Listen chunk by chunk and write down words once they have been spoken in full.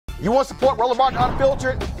You want to support Roland Barr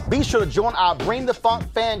Unfiltered? Be sure to join our Bring the Funk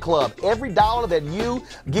fan club. Every dollar that you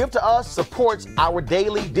give to us supports our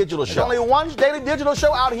daily digital show. There's only one daily digital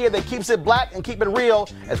show out here that keeps it black and keep it real.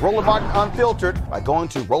 It's Roland Martin Unfiltered. By going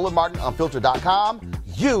to RolandMartinUnfiltered.com,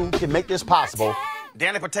 you can make this possible.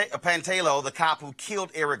 Danny Pantaleo, the cop who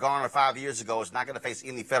killed Eric Garner 5 years ago, is not going to face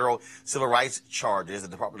any federal civil rights charges. The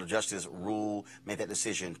Department of Justice made that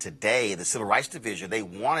decision today. The Civil Rights Division, they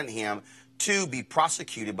wanted him to be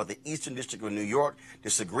prosecuted, but the Eastern District of New York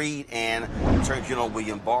disagreed, and Attorney General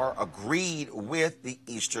William Barr agreed with the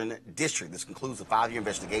Eastern District. This concludes the 5-year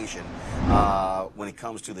investigation when it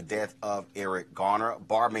comes to the death of Eric Garner.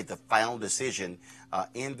 Barr made the final decision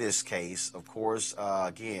in this case. Of course,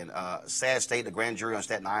 again, sad state, the grand jury on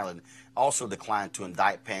Staten Island also declined to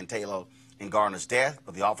indict Pantaleo in Garner's death,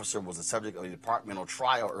 but the officer was the subject of a departmental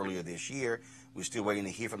trial earlier this year. We're still waiting to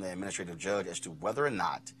hear from the administrative judge as to whether or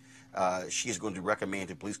not she is going to recommend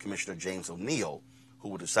to Police Commissioner James O'Neill, who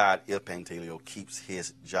will decide if Pantaleo keeps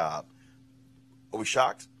his job. Are we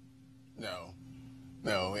shocked? No.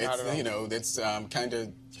 It's, you know, it's kind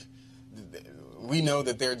of, we know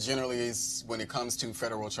that there generally is, when it comes to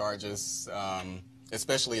federal charges,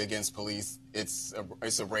 especially against police, it's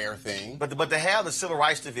a rare thing. But to have the Civil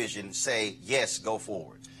Rights Division say, yes, go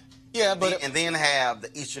forward. Yeah, but... And then have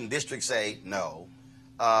the Eastern District say, no.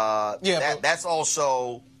 That's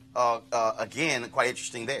also... again, quite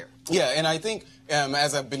interesting there. Yeah, and I think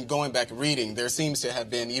as I've been going back and reading, there seems to have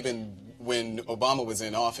been, even when Obama was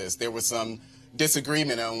in office, there was some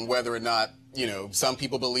disagreement on whether or not, you know, some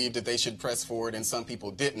people believed that they should press forward and some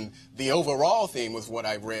people didn't. The overall theme with what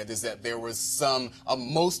I read is that there was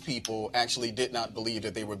most people actually did not believe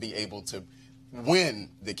that they would be able to win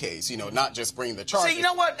the case, you know, not just bring the charges. See, you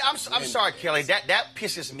know what? I'm sorry, Kelly, that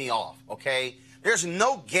pisses me off, okay? There's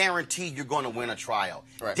no guarantee you're going to win a trial.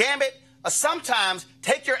 Right. Damn it, sometimes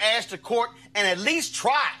take your ass to court and at least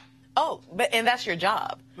try. Oh, and that's your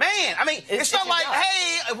job. Man, I mean, it's not like,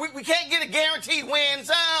 hey, we can't get a guaranteed win,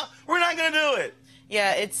 so we're not going to do it.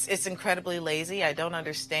 Yeah, it's incredibly lazy. I don't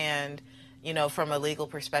understand, you know, from a legal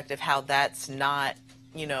perspective, how that's not,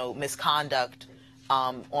 you know, misconduct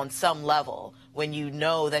on some level when you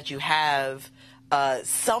know that you have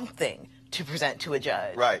something to present to a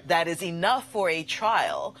judge. Right. That is enough for a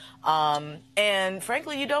trial. And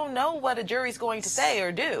frankly, you don't know what a jury's going to say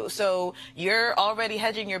or do. So you're already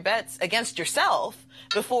hedging your bets against yourself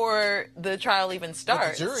before the trial even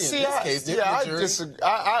starts. But the jury in this case, didn't the jury?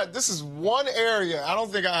 This is one area I don't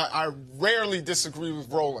think I rarely disagree with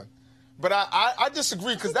Roland. But I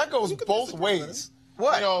disagree because that goes both ways.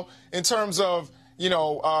 What? You know, in terms of, you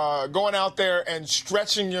know, going out there and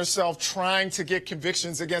stretching yourself, trying to get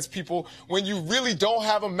convictions against people when you really don't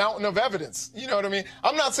have a mountain of evidence. You know what I mean?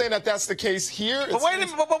 I'm not saying that that's the case here. But wait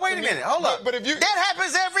a minute. Hold up. But if you... That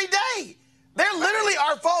happens every day. There literally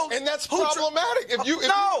are folks... And that's problematic. If you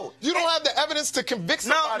don't have the evidence to convict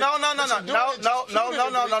somebody... No.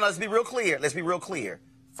 Let's be real clear.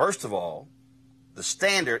 First of all, the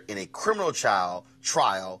standard in a criminal trial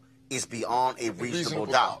is beyond a reasonable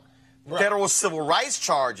doubt. Right. Federal civil rights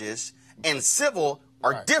charges and civil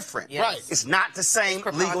are different. Yes. Right. It's not the same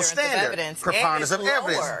legal standard. Preponderance of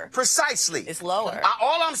evidence. Precisely. It's lower.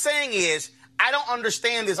 All I'm saying is I don't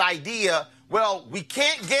understand this idea, well, we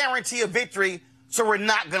can't guarantee a victory, so we're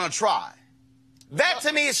not going to try. That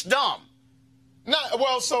to me is dumb.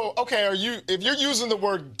 Okay, if you're using the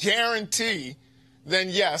word guarantee, then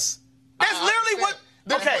yes. That's literally what...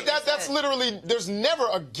 Okay. But that's literally, there's never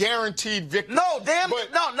a guaranteed victory. No, damn it.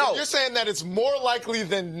 No. You're saying that it's more likely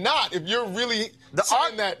than not if you're really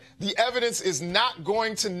saying that the evidence is not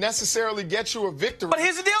going to necessarily get you a victory. But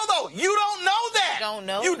here's the deal, though. You don't know that.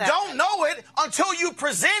 You don't know it until you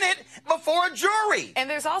present it before a jury. And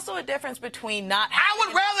there's also a difference between not... I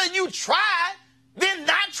would rather you try than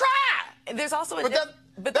not try. And there's also a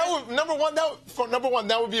number one,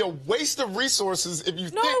 that would be a waste of resources if you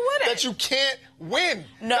think that you can't win.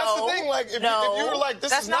 No. That's the thing. Like, if you were like,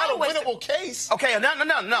 this is not a winnable case. Okay,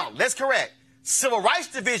 no. That's correct. Civil Rights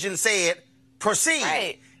Division said, proceed.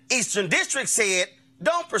 Right. Eastern District said,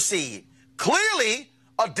 don't proceed. Clearly,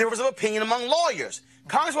 a difference of opinion among lawyers.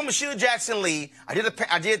 Congresswoman Sheila Jackson Lee, I did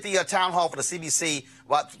the town hall for the CBC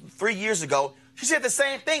about 3 years ago. She said the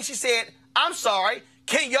same thing. She said, I'm sorry.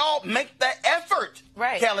 Can y'all make the effort,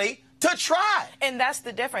 Kelly, to try? And that's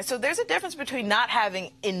the difference. So there's a difference between not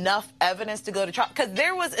having enough evidence to go to trial, because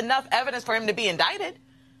there was enough evidence for him to be indicted.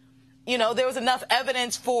 You know, there was enough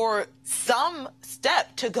evidence for some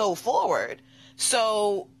step to go forward.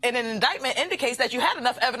 So, and an indictment indicates that you had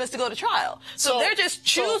enough evidence to go to trial. So they're just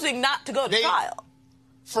choosing not to go to trial.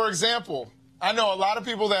 For example, I know a lot of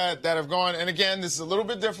people that have gone, and again, this is a little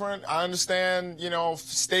bit different. I understand, you know,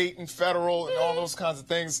 state and federal and all those kinds of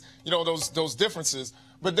things, you know, those differences.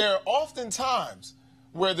 But there are often times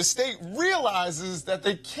where the state realizes that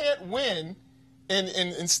they can't win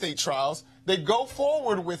in state trials. They go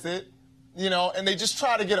forward with it, you know, and they just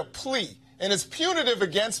try to get a plea. And it's punitive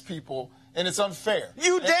against people, and it's unfair.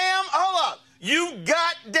 Hold up. You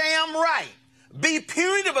goddamn right. Be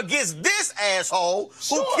punitive against this asshole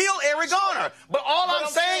who killed Eric Garner. But I'm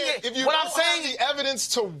saying is, if you don't have the evidence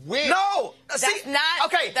to win. No. That's see, not.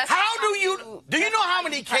 Okay, that's how not do you know how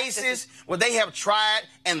many cases where they have tried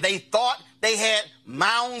and they thought they had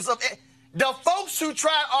mounds of it? The folks who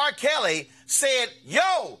tried R. Kelly said,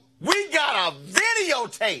 yo, we got a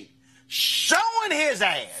videotape showing his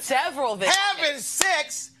ass. Several videos. Having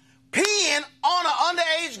sex, peeing on an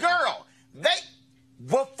underage girl.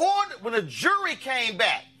 When the jury came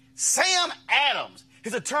back, Sam Adams,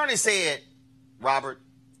 his attorney said, Robert,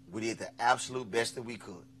 we did the absolute best that we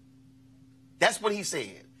could. That's what he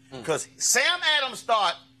said. Because Sam Adams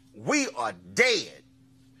thought, we are dead.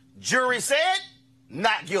 Jury said,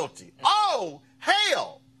 not guilty. Oh,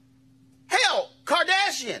 hell,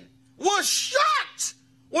 Kardashian was shocked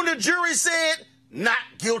when the jury said, not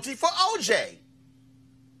guilty for OJ.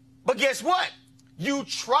 But guess what? You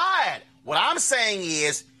tried. What I'm saying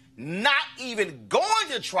is, not even going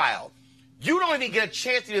to trial, you don't even get a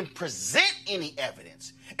chance to even present any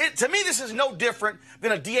evidence. To me, this is no different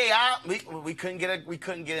than a DAI. We couldn't get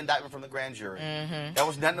an indictment from the grand jury. That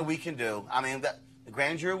was nothing that we can do. I mean, the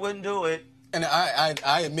grand jury wouldn't do it. And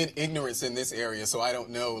I admit ignorance in this area, so I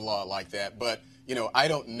don't know law like that. But, you know, I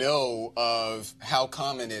don't know of how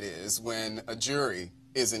common it is when a jury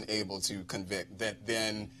isn't able to convict, that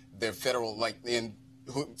then they're federal, like in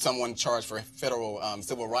someone charged for federal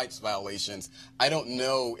civil rights violations. I don't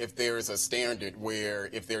know if there is a standard where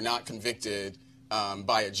if they're not convicted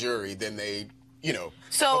by a jury, then they, you know.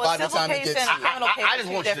 So by a the civil time case it gets, and a criminal case. I just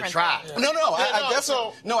want you to try. I definitely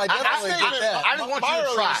get that. I just want you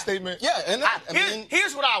to try. Statement. Yeah, and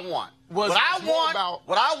here's what I want. What I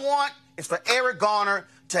want is for Eric Garner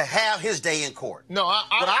to have his day in court. No,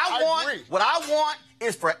 I agree. What I want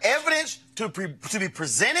is for evidence to be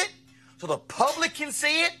presented so the public can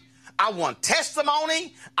see it. I want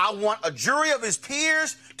testimony. I want a jury of his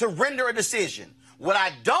peers to render a decision. What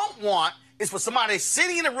I don't want is for somebody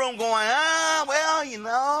sitting in the room going, well, you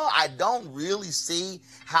know, I don't really see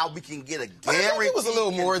how we can get a guarantee. It was a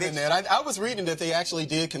little more than that. I was reading that they actually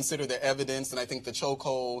did consider the evidence, and I think the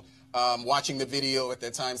chokehold, watching the video at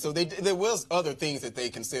that time. So there was other things that they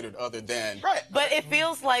considered other than. Right. But it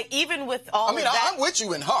feels like even with all of that. I'm with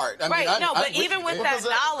you in heart. But even with that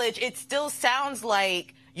knowledge, it still sounds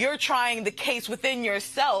like you're trying the case within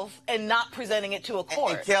yourself and not presenting it to a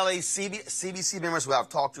court. And Kelly, CBC members who I've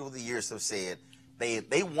talked to over the years have said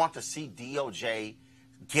they want to see DOJ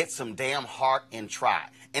get some damn heart and try.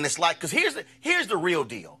 And it's like, because here's the real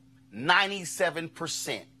deal.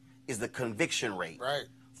 97% is the conviction rate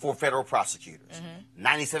for federal prosecutors.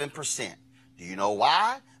 97%. Do you know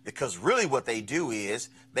why? Because really what they do is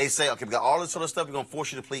they say, okay, we got all this sort of stuff, we're going to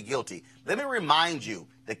force you to plead guilty. Let me remind you,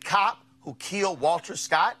 the cop who killed Walter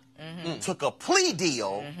Scott took a plea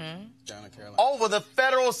deal over the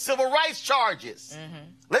federal civil rights charges.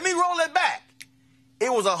 Let me roll it back.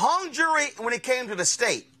 It was a hung jury when it came to the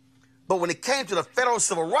state, but when it came to the federal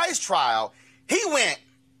civil rights trial, he went,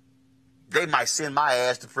 they might send my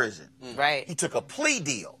ass to prison. Right. He took a plea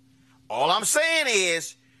deal. All I'm saying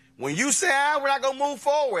is, when you say, we're not going to move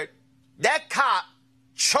forward, that cop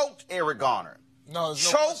choked Eric Garner. No,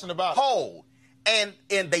 there's no question about it. Hold. And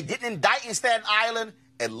they didn't indict in Staten Island,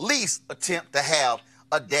 at least attempt to have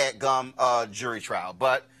a dadgum jury trial.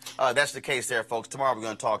 But that's the case there, folks. Tomorrow we're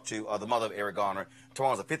going to talk to the mother of Eric Garner.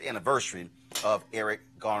 Tomorrow's the 5th anniversary of Eric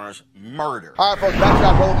Garner's murder. All right, folks, back to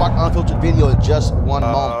our Roland Mark Unfiltered video in just one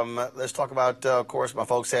moment. Let's talk about, of course, my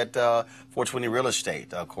folks at 420 Real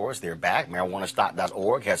Estate. Of course, they're back.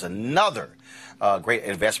 MarijuanaStock.org has another great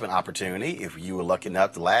investment opportunity. If you were lucky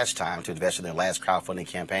enough the last time to invest in their last crowdfunding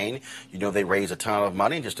campaign, you know they raised a ton of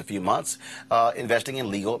money in just a few months investing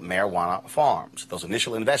in legal marijuana farms. Those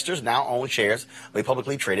initial investors now own shares of a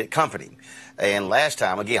publicly traded company. And last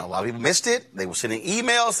time, again, a lot of people missed it. They were sending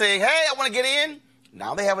emails saying, hey, I want to get in.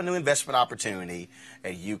 Now they have a new investment opportunity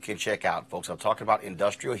that you can check out, folks. I'm talking about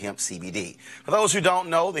industrial hemp CBD. For those who don't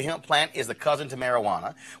know, the hemp plant is the cousin to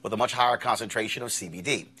marijuana with a much higher concentration of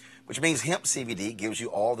CBD, which means hemp CBD gives you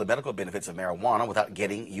all the medical benefits of marijuana without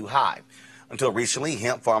getting you high. Until recently,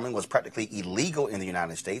 hemp farming was practically illegal in the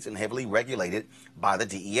United States and heavily regulated by the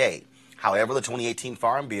DEA. However, the 2018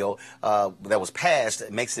 Farm Bill that was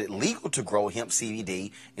passed makes it legal to grow hemp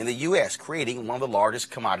CBD in the U.S., creating one of the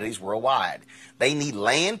largest commodities worldwide. They need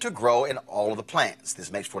land to grow in all of the plants.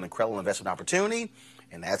 This makes for an incredible investment opportunity,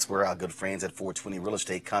 and that's where our good friends at 420 Real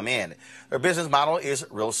Estate come in. Their business model is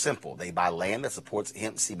real simple. They buy land that supports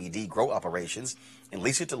hemp CBD grow operations and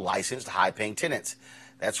lease it to licensed, high-paying tenants.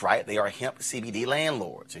 That's right, they are hemp CBD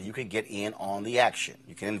landlords, and you can get in on the action.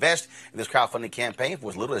 You can invest in this crowdfunding campaign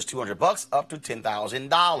for as little as $200 up to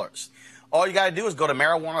 $10,000. All you got to do is go to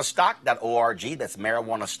marijuanastock.org. That's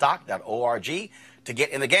marijuanastock.org to get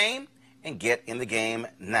in the game, and get in the game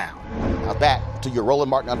now. Now back to your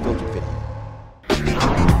Roland Martin Unfiltered video.